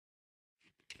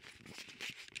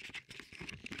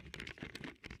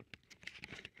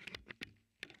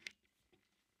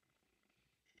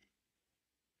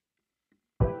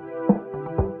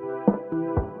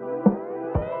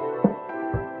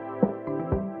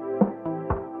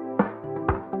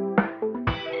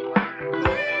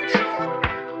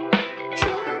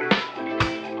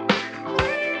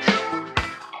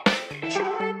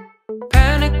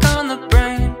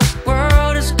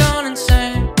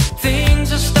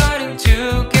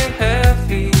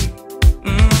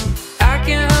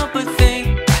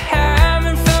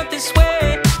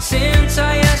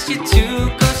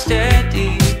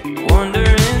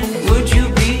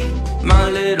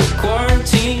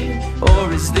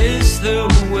this the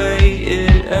way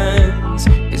it ends?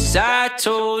 'Cause I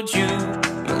told you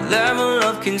my level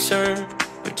of concern,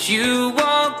 but you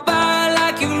walk by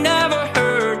like you never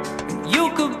heard. And you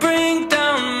could bring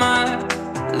down my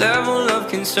level of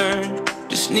concern.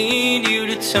 Just need you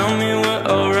to tell me we're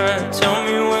alright, tell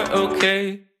me we're okay.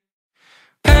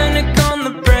 Panic on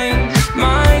the brain,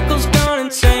 Michael's gone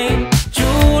insane.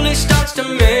 Julie starts to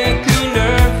make me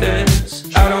nervous.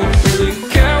 I don't really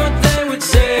care what they would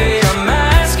say. I'm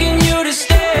asking you to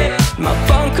stay, my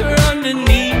bunker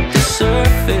underneath the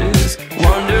surface.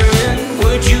 Wondering,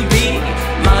 would you be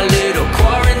my little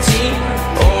quarantine?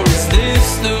 Or is this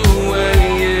the way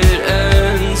it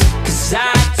ends? 'Cause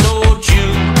I told you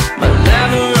my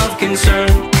level of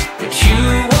concern, but you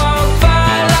walk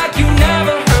by like you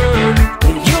never heard.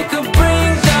 And you could bring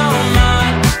down my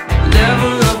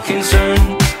level of concern.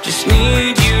 Just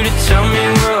need you to tell me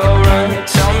we're alright,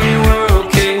 tell me we're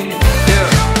okay, yeah.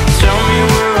 Tell me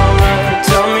we're alright,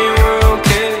 tell me we're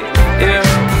okay, yeah.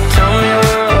 Tell me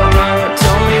we're alright,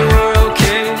 tell me we're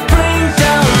okay. Bring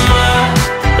down my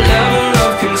level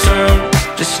of concern.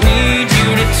 Just need you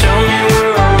to tell me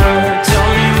we're alright, tell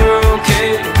me we're okay,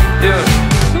 yeah.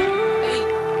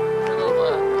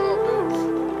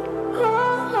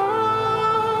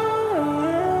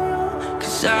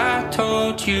 'Cause I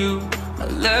told you my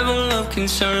level of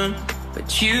concern, but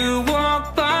you walk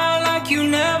by like you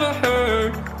never heard.